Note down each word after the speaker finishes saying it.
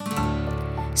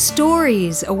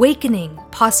Stories, awakening,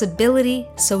 possibility,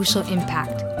 social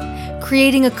impact.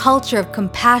 Creating a culture of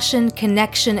compassion,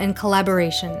 connection, and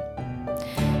collaboration.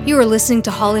 You are listening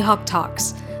to Hollyhock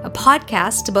Talks, a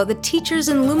podcast about the teachers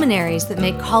and luminaries that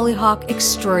make Hollyhock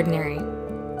extraordinary.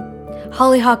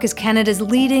 Hollyhock is Canada's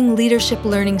leading leadership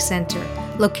learning centre,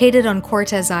 located on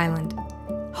Cortes Island.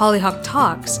 Hollyhock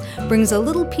Talks brings a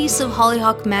little piece of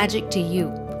Hollyhock magic to you,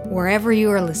 wherever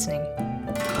you are listening.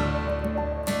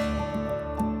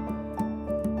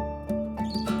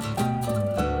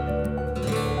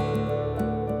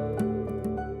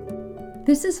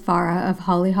 This is Farah of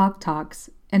Hollyhock Talks,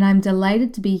 and I'm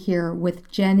delighted to be here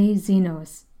with Jenny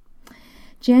Xenos.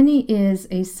 Jenny is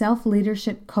a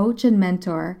self-leadership coach and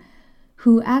mentor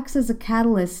who acts as a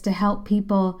catalyst to help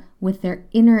people with their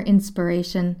inner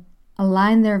inspiration,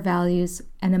 align their values,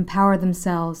 and empower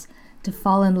themselves to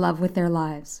fall in love with their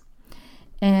lives.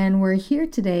 And we're here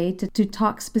today to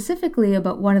talk specifically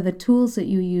about one of the tools that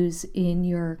you use in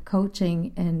your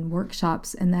coaching and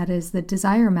workshops, and that is the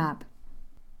Desire Map.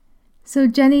 So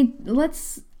Jenny,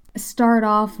 let's start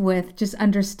off with just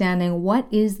understanding what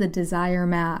is the Desire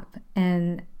Map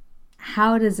and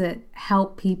how does it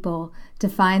help people to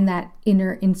find that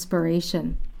inner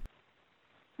inspiration?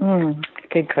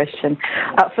 Good question.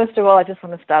 First of all, I just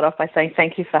want to start off by saying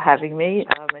thank you for having me.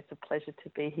 It's a pleasure to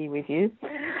be here with you.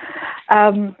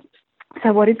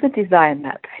 So what is the Desire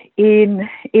Map? In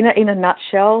a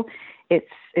nutshell,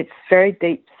 it's very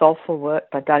deep, soulful work,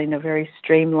 but done in a very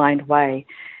streamlined way.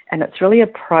 And it's really a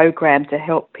program to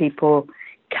help people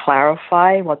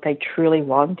clarify what they truly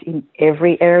want in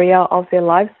every area of their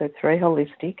lives. So it's very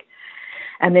holistic.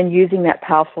 And then using that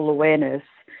powerful awareness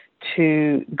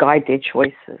to guide their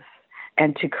choices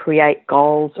and to create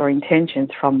goals or intentions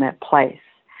from that place.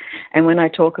 And when I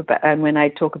talk about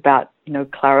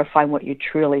clarifying what you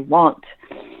truly want,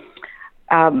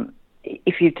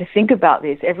 if you to think about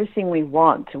this, everything we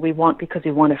want because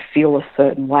we want to feel a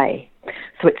certain way.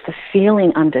 So it's the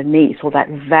feeling underneath, or that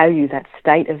value, that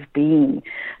state of being,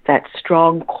 that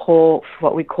strong core,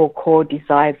 what we call core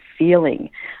desired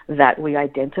feeling that we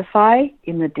identify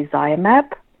in the Desire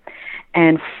Map.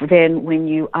 And then when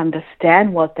you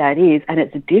understand what that is, and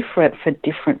it's different for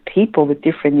different people with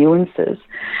different nuances,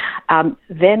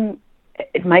 then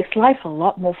it makes life a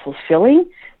lot more fulfilling,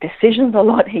 decisions a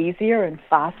lot easier and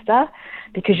faster,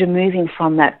 because you're moving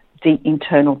from that deep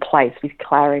internal place with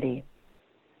clarity.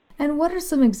 And what are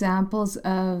some examples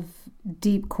of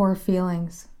deep core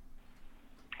feelings?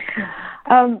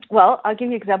 Well, I'll give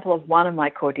you an example of one of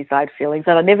my core desired feelings,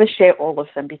 and I never share all of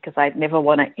them because I never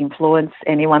want to influence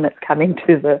anyone that's coming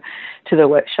to the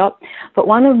workshop. But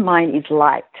one of mine is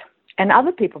light, and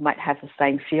other people might have the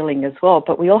same feeling as well,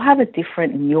 but we all have a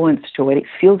different nuance to it. It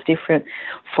feels different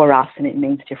for us, and it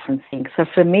means different things. So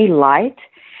for me, light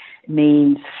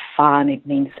means fun, it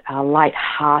means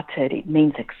light-hearted, it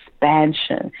means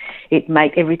expansion.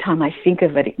 Every time I think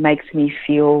of it, it makes me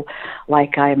feel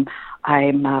like I'm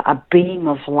a beam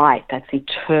of light that's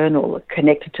eternal,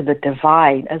 connected to the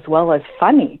divine, as well as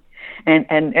funny,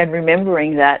 and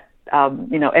remembering that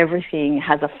everything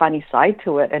has a funny side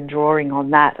to it, and drawing on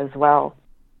that as well.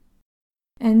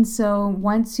 And so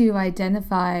once you've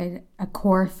identified a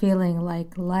core feeling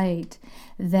like light,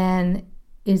 then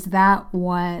is that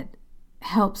what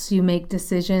helps you make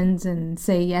decisions and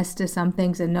say yes to some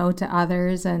things and no to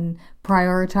others and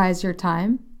prioritize your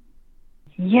time?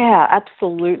 Yeah,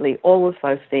 absolutely. All of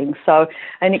those things. So,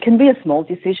 and it can be a small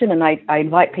decision, and I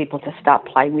invite people to start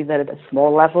playing with it at a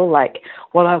small level, like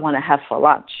what I want to have for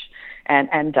lunch.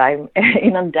 And I'm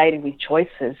inundated with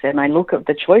choices, and I look at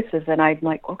the choices and I'm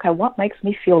like, okay, what makes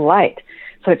me feel light?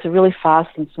 So it's a really fast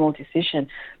and small decision.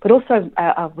 But also,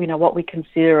 what we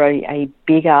consider a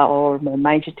bigger or more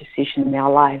major decision in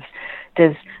our lives.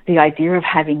 Does the idea of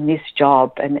having this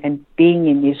job and being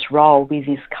in this role with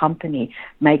this company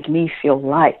make me feel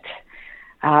light?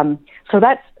 So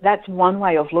that's one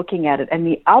way of looking at it. And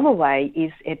the other way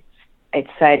is it's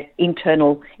an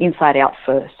internal, inside out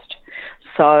first.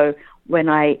 So when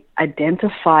I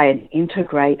identify and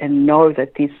integrate and know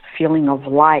that this feeling of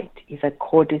light is a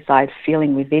core desired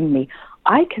feeling within me,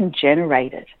 I can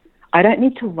generate it. I don't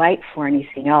need to wait for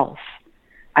anything else.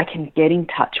 I can get in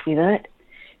touch with it,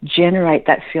 generate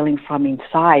that feeling from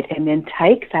inside, and then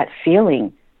take that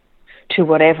feeling to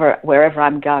wherever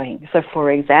I'm going. So for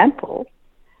example,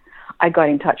 I got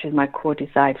in touch with my core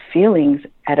desired feelings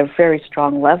at a very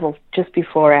strong level just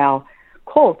before our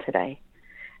call today,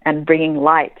 and bringing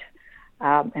light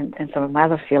and some of my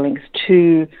other feelings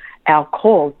to our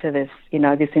call, to this,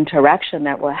 this interaction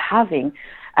that we're having,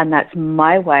 and that's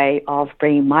my way of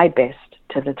bringing my best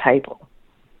to the table.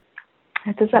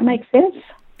 Does that make sense?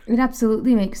 It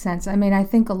absolutely makes sense. I mean, I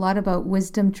think a lot about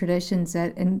wisdom traditions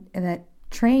that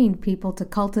train people to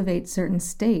cultivate certain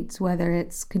states, whether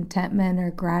it's contentment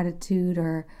or gratitude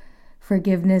or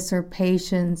forgiveness or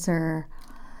patience or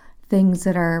things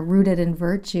that are rooted in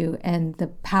virtue, and the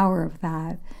power of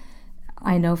that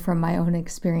I know from my own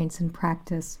experience and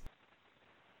practice.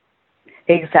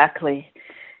 Exactly.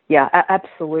 Yeah,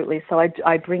 absolutely. So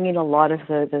I bring in a lot of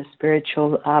the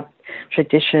spiritual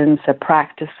traditions, the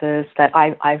practices that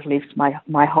I've lived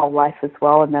my whole life as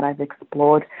well, and that I've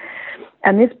explored.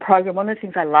 And this program, one of the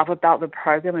things I love about the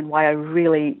program and why I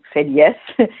really said yes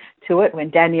to it when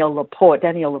Danielle Laporte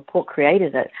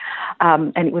created it,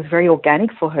 and it was very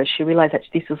organic for her. She realized that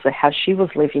this was how she was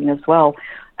living as well.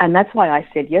 And that's why I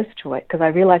said yes to it, because I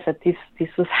realized that this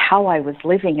was how I was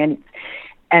living.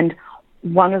 And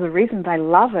one of the reasons I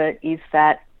love it is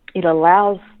that it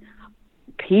allows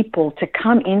people to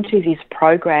come into this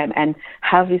program and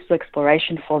have this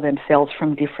exploration for themselves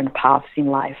from different paths in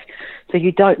life. So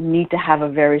you don't need to have a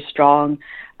very strong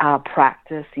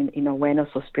practice in awareness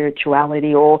or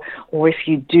spirituality, or if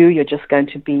you do, you're just going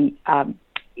to be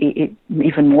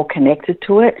even more connected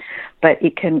to it. But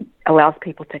it allows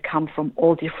people to come from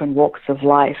all different walks of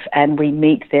life, and we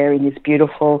meet there in this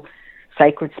beautiful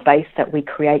sacred space that we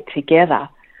create together.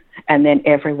 And then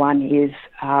everyone is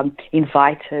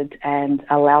invited and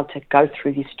allowed to go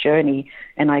through this journey,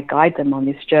 and I guide them on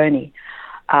this journey.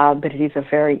 But it is a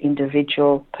very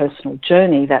individual, personal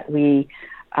journey that we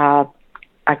are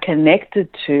connected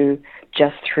to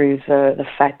just through the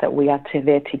fact that we are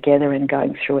there together and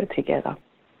going through it together.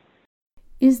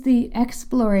 Is the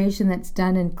exploration that's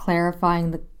done in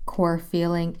clarifying the core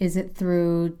feeling, is it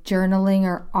through journaling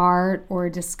or art or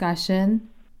discussion?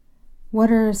 What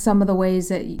are some of the ways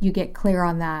that you get clear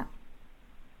on that?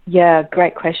 Yeah,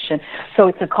 great question. So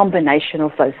it's a combination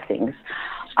of those things.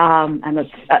 And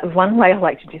it's, one way I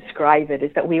like to describe it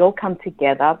is that we all come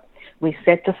together, we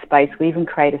set the space, we even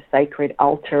create a sacred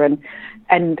altar.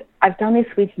 And I've done this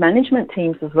with management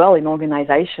teams as well in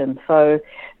organizations. So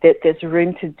there's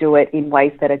room to do it in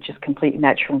ways that are just completely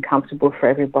natural and comfortable for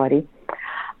everybody.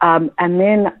 And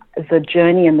then the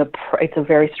journey and it's a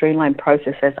very streamlined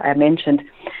process, as I mentioned.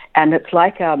 And it's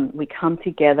like we come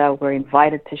together, we're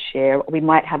invited to share. We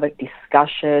might have a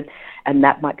discussion, and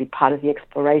that might be part of the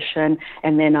exploration.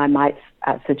 And then I might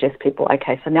suggest people,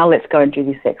 okay, so now let's go and do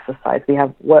this exercise. We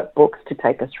have workbooks to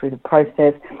take us through the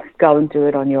process. Go and do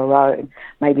it on your own.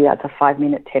 Maybe that's a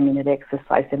 5-minute, 10-minute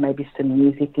exercise. There may be some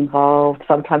music involved.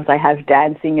 Sometimes I have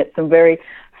dancing at some very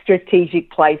strategic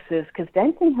places, because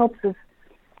dancing helps us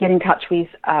get in touch with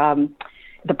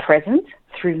the present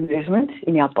through movement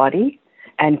in our body,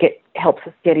 and helps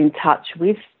us get in touch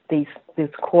with these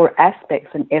core aspects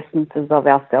and essences of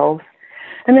ourselves.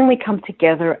 And then we come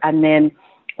together, and then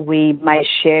we may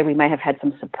share. We may have had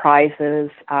some surprises.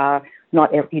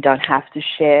 You don't have to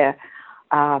share,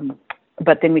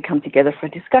 but then we come together for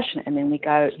a discussion, and then we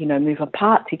go, move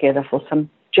apart together for some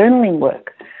journaling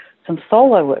work, some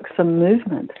solo work, some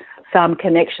movement, some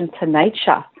connection to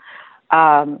nature.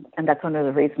 And that's one of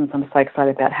the reasons I'm so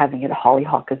excited about having it at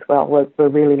Hollyhock as well. We're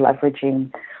really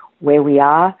leveraging where we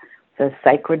are, the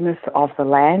sacredness of the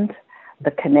land,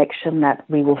 the connection that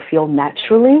we will feel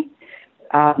naturally.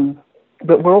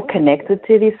 But we're all connected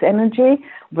to this energy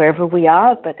wherever we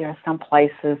are, but there are some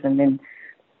places, and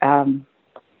then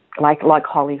like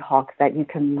Hollyhock, that you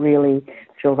can really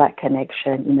feel that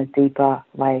connection in a deeper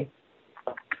way.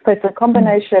 So it's a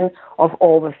combination of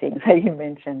all the things that you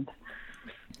mentioned.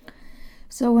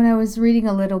 So when I was reading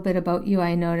a little bit about you,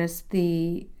 I noticed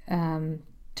the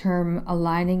term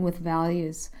aligning with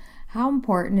values. How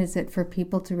important is it for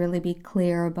people to really be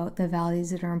clear about the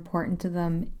values that are important to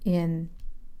them in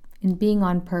being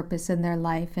on purpose in their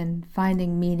life and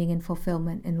finding meaning and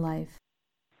fulfillment in life?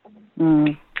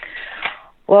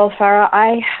 Well, Farah,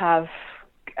 I have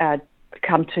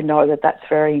come to know that that's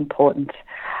very important.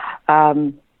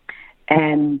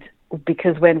 And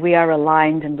because when we are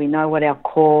aligned and we know what our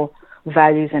core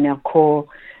values and our core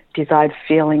desired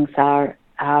feelings are,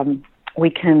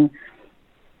 we can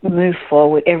move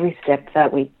forward. Every step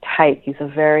that we take is a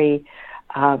very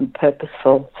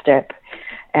purposeful step.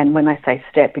 And when I say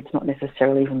step, it's not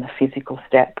necessarily even the physical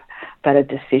step, but a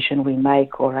decision we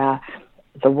make, or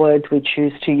the words we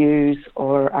choose to use,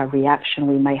 or a reaction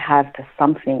we may have to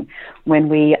something. When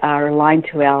we are aligned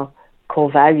to our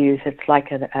core values, it's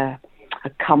like a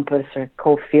compass, or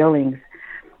core feelings.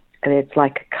 And it's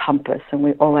like a compass, and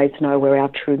we always know where our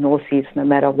true north is, no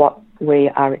matter what we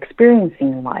are experiencing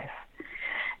in life.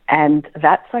 And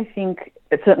that's, I think,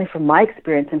 certainly from my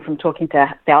experience and from talking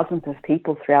to thousands of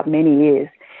people throughout many years,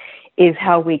 is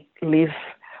how we live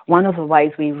one of the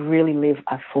ways we really live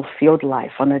a fulfilled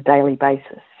life on a daily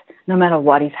basis, no matter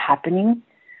what is happening,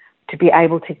 to be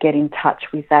able to get in touch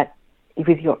with that,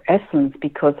 with your essence,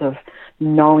 because of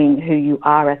knowing who you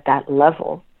are at that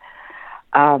level.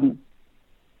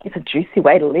 It's a juicy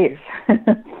way to live.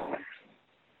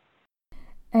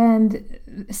 And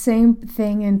same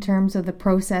thing in terms of the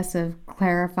process of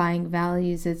clarifying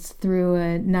values. It's through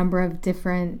a number of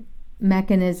different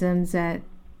mechanisms that,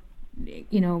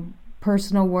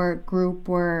 personal work, group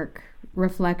work,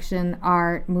 reflection,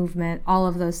 art, movement, all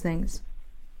of those things.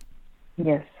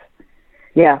 Yes.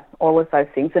 Yeah, all of those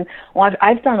things. And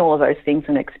I've done all of those things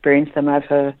and experienced them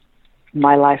over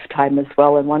my lifetime as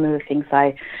well. And one of the things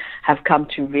I have come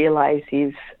to realize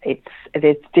is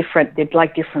they're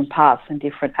like different paths and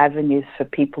different avenues for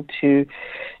people to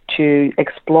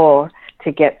explore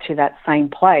to get to that same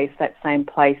place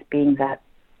being that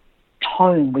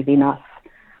tone within us,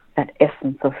 that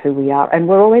essence of who we are. And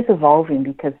we're always evolving,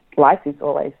 because life is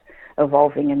always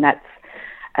evolving, and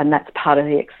that's part of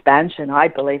the expansion. I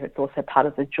believe it's also part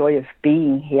of the joy of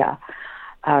being here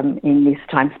in this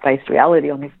time-space reality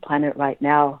on this planet right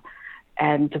now.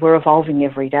 And we're evolving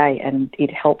every day, and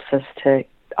it helps us to,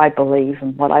 I believe,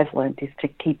 and what I've learned is to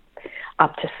keep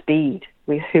up to speed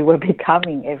with who we're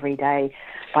becoming every day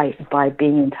by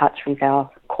being in touch with our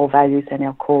core values and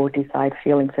our core desired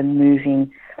feelings, and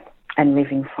moving and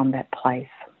living from that place.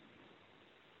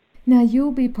 Now,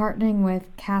 you'll be partnering with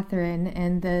Catherine,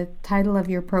 and the title of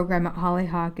your program at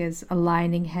Hollyhock is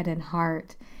Aligning Head and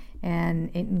Heart, and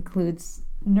it includes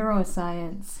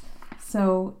neuroscience.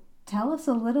 So tell us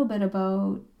a little bit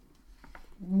about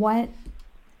what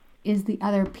is the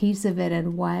other piece of it,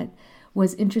 and what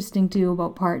was interesting to you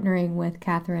about partnering with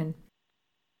Catherine.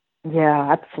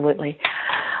 Yeah, absolutely.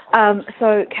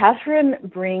 So Catherine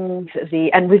brings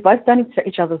and we've both done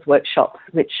each other's workshops,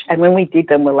 and when we did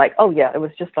them, we're like, oh yeah, it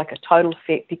was just like a total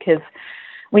fit, because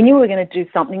we knew we were going to do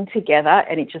something together,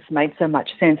 and it just made so much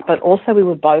sense. But also we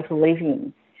were both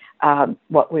living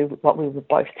what we were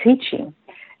both teaching.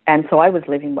 And so I was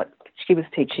living what she was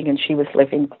teaching, and she was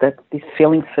living this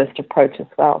feelings first approach as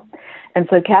well. And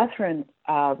so Catherine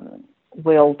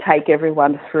will take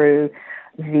everyone through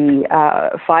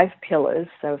the 5 pillars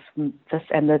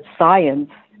and the science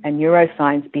and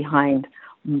neuroscience behind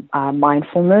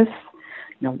mindfulness.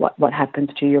 What happens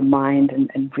to your mind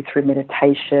and through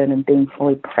meditation and being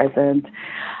fully present,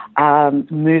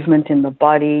 movement in the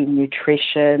body,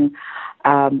 nutrition,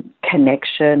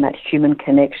 connection, that human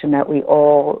connection that we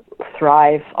all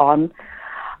thrive on.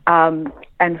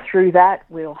 And through that,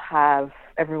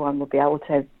 everyone will be able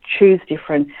to choose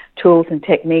different tools and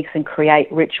techniques and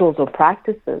create rituals or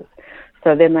practices.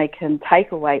 So then they can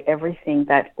take away everything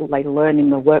that they learn in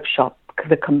the workshop,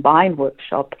 the combined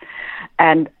workshop,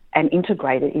 and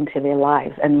integrate it into their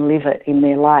lives and live it in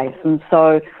their lives. And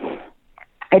so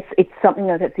it's something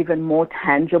that's even more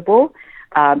tangible.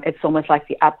 It's almost like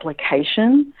the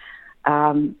application,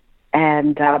 and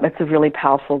it's a really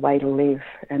powerful way to live.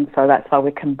 And so that's why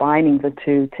we're combining the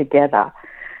two together.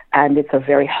 And it's a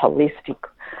very holistic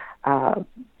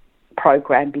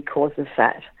program because of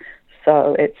that.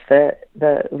 So it's the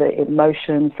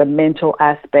emotions, the mental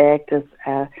aspect, the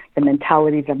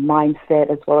mentality, the mindset,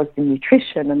 as well as the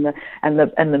nutrition and the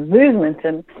movement.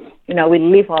 And we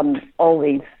live on all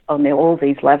these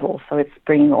levels. So it's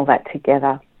bringing all that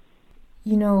together.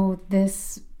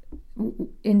 This,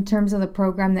 in terms of the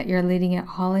program that you're leading at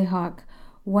Hollyhock,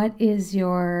 what is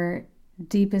your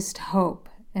deepest hope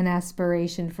and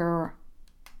aspiration for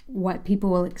what people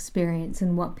will experience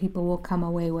and what people will come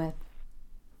away with?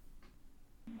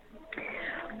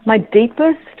 My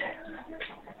deepest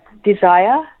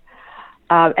desire,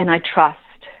 and I trust,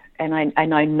 and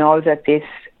I know that this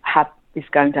is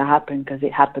going to happen because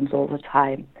it happens all the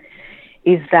time,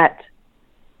 is that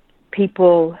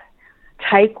people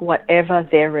take whatever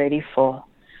they're ready for,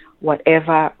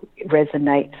 whatever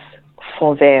resonates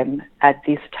for them at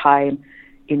this time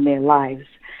in their lives,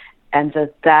 and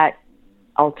that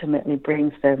ultimately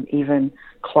brings them even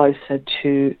closer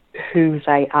to who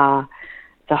they are,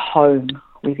 the home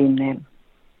within them.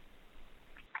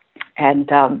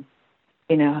 And, I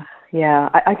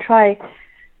try,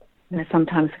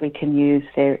 sometimes we can use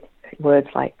their words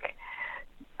like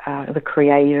the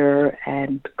Creator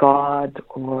and God,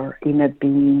 or inner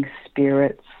being,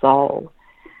 spirit, soul.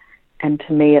 And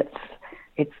to me,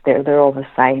 they're all the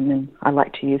same, and I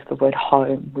like to use the word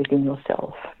home within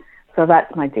yourself. So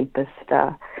that's my deepest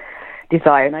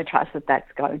desire, and I trust that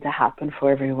that's going to happen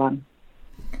for everyone.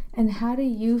 And how do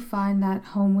you find that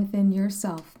home within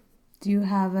yourself? Do you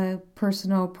have a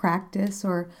personal practice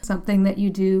or something that you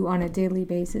do on a daily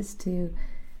basis to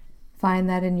find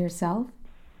that in yourself?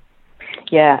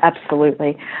 Yeah,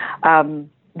 absolutely.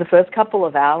 The first couple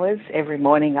of hours every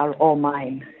morning are all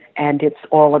mine, and it's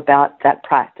all about that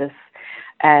practice.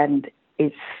 And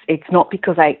it's not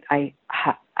because I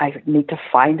need to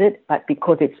find it, but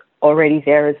because it's already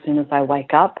there as soon as I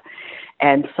wake up.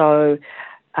 And so,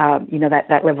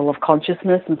 that level of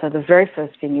consciousness. And so the very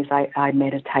first thing is I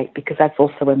meditate, because that's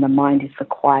also when the mind is the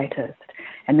quietest.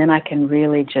 And then I can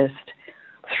really just,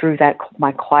 through that,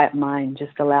 my quiet mind,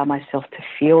 just allow myself to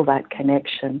feel that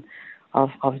connection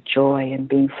of joy and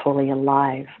being fully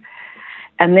alive.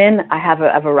 And then I have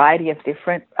a variety of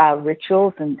different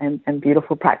rituals and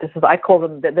beautiful practices. I call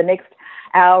them, the next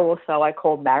hour or so, I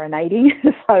call marinating.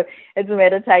 So it's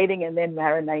meditating and then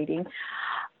marinating.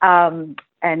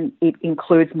 And it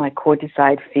includes my core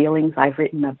desired feelings. I've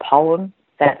written a poem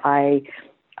that I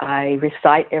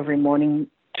recite every morning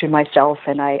to myself,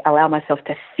 and I allow myself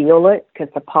to feel it,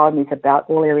 because the poem is about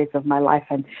all areas of my life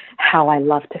and how I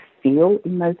love to feel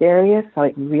in those areas. So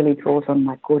it really draws on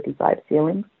my core desired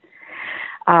feelings.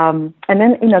 And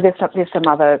then, there's some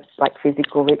other like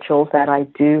physical rituals that I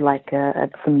do, like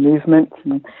some movements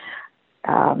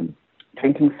and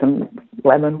drinking some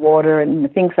lemon water and the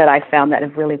things that I found that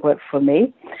have really worked for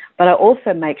me. But I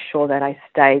also make sure that I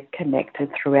stay connected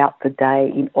throughout the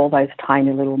day in all those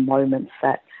tiny little moments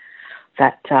that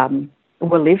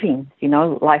we're living.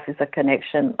 Life is a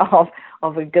connection of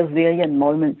a gazillion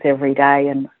moments every day,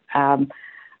 and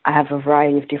I have a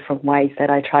variety of different ways that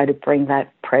I try to bring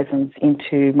that presence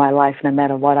into my life, no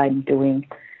matter what I'm doing,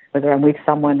 whether I'm with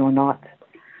someone or not,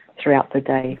 throughout the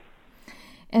day.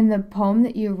 And the poem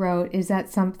that you wrote, is that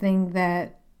something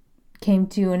that came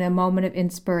to you in a moment of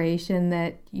inspiration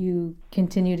that you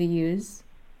continue to use?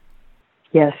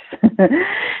 Yes.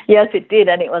 Yes, it did.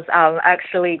 And it was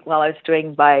actually while I was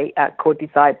doing my core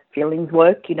desired feelings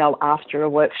work, after a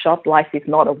workshop. Life is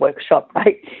not a workshop,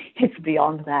 right? It's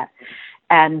beyond that.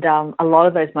 And a lot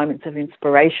of those moments of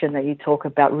inspiration that you talk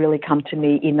about really come to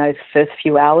me in those first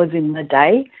few hours in the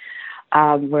day,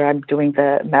 where I'm doing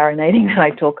the marinating that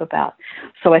I talk about.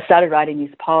 So I started writing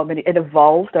this poem, and it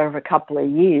evolved over a couple of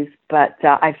years, but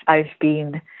I've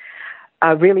been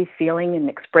really feeling and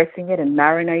expressing it and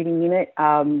marinating in it.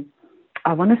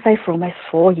 I want to say for almost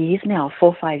 4 years now, 4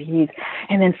 or 5 years.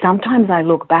 And then sometimes I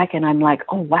look back and I'm like,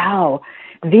 oh, wow,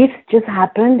 this just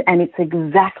happened, and it's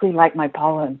exactly like my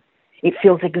poem. It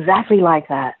feels exactly like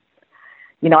that.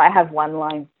 I have one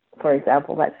line, for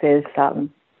example, that says,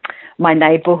 my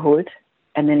neighborhood,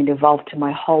 and then it evolved to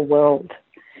my whole world,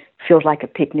 feels like a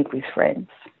picnic with friends.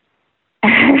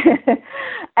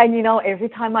 And, every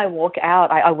time I walk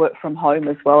out, I work from home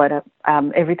as well.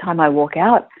 Every time I walk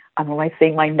out, I'm always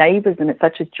seeing my neighbors, and it's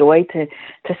such a joy to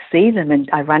see them. And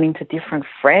I run into different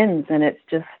friends, and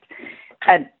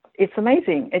it's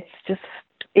amazing.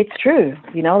 It's true.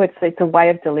 It's a way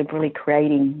of deliberately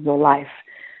creating your life,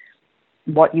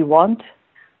 what you want,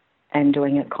 and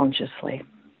doing it consciously.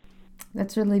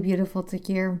 That's really beautiful to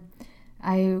hear.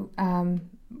 I,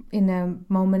 in a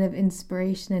moment of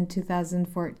inspiration in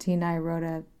 2014, I wrote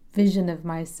a vision of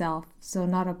myself. So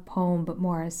not a poem, but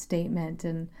more a statement.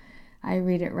 And I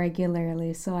read it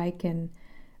regularly so I can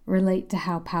relate to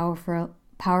how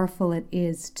powerful it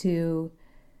is to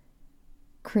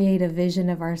create a vision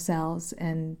of ourselves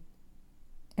and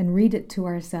read it to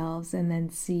ourselves, and then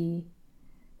see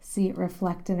it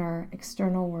reflect in our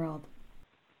external world.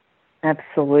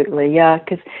 Absolutely, yeah,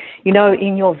 because,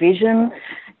 in your vision,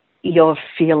 you're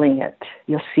feeling it.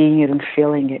 You're seeing it and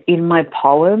feeling it. In my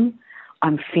poem,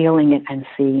 I'm feeling it and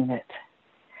seeing it.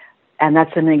 And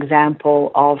that's an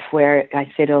example of where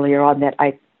I said earlier on that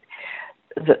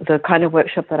the kind of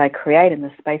workshop that I create and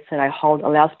the space that I hold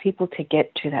allows people to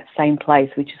get to that same place,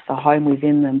 which is the home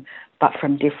within them, but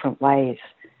from different ways.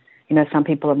 Some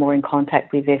people are more in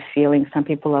contact with their feelings. Some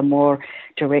people are more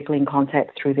directly in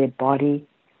contact through their body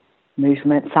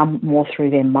movement, some more through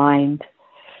their mind.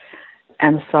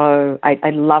 And so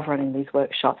I love running these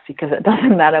workshops, because it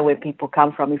doesn't matter where people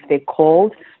come from. If they're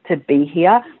called to be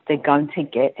here, they're going to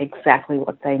get exactly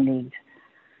what they need.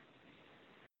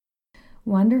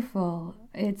 Wonderful.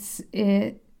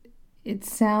 It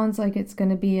sounds like it's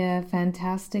going to be a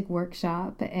fantastic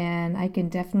workshop, and I can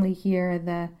definitely hear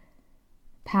the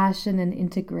passion and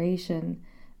integration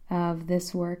of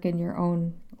this work in your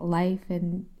own life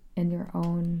and in your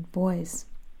own voice.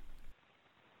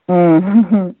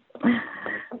 Mm-hmm.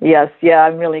 Yes, yeah,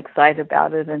 I'm really excited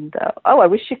about it, and I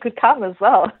wish you could come as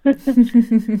well. you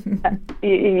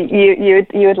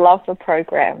would love the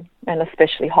program, and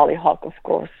especially Hollyhock, of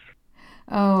course.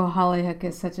 Oh, Hollyhock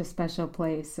is such a special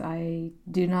place. I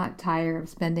do not tire of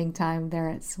spending time there.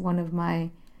 It's one of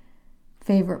my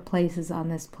favorite places on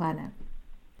this planet.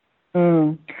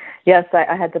 Mm. Yes,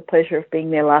 I had the pleasure of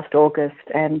being there last August,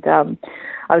 and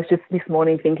I was just this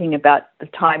morning thinking about the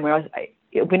time where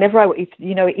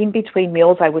in between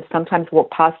meals, I would sometimes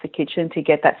walk past the kitchen to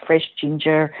get that fresh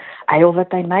ginger ale that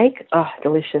they make. Oh,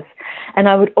 delicious. And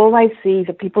I would always see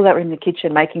the people that were in the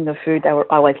kitchen making the food, they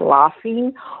were always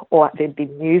laughing, or there'd be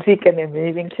music and they're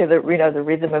moving to the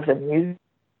rhythm of the music.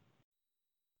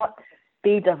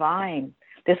 Be divine.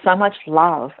 There's so much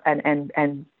love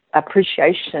and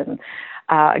appreciation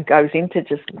goes into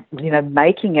just,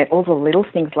 making it, all the little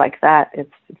things like that.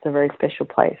 It's a very special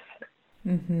place.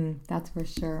 That's for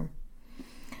sure.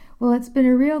 Well, it's been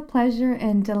a real pleasure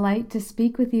and delight to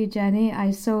speak with you, Jenny.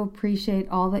 I so appreciate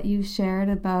all that you shared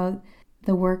about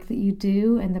the work that you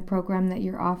do and the program that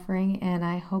you're offering, and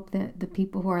I hope that the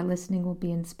people who are listening will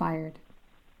be inspired.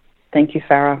 Thank you,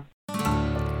 Farah.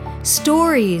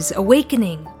 Stories,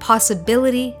 awakening,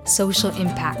 possibility, social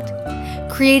impact.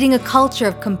 Creating a culture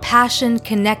of compassion,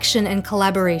 connection, and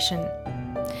collaboration.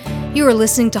 You are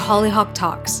listening to Hollyhock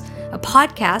Talks, a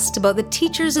podcast about the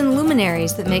teachers and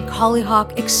luminaries that make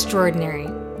Hollyhock extraordinary.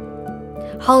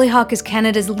 Hollyhock is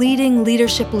Canada's leading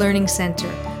leadership learning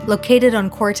centre, located on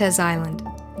Cortes Island.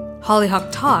 Hollyhock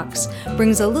Talks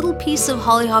brings a little piece of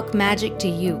Hollyhock magic to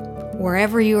you,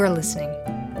 wherever you are listening.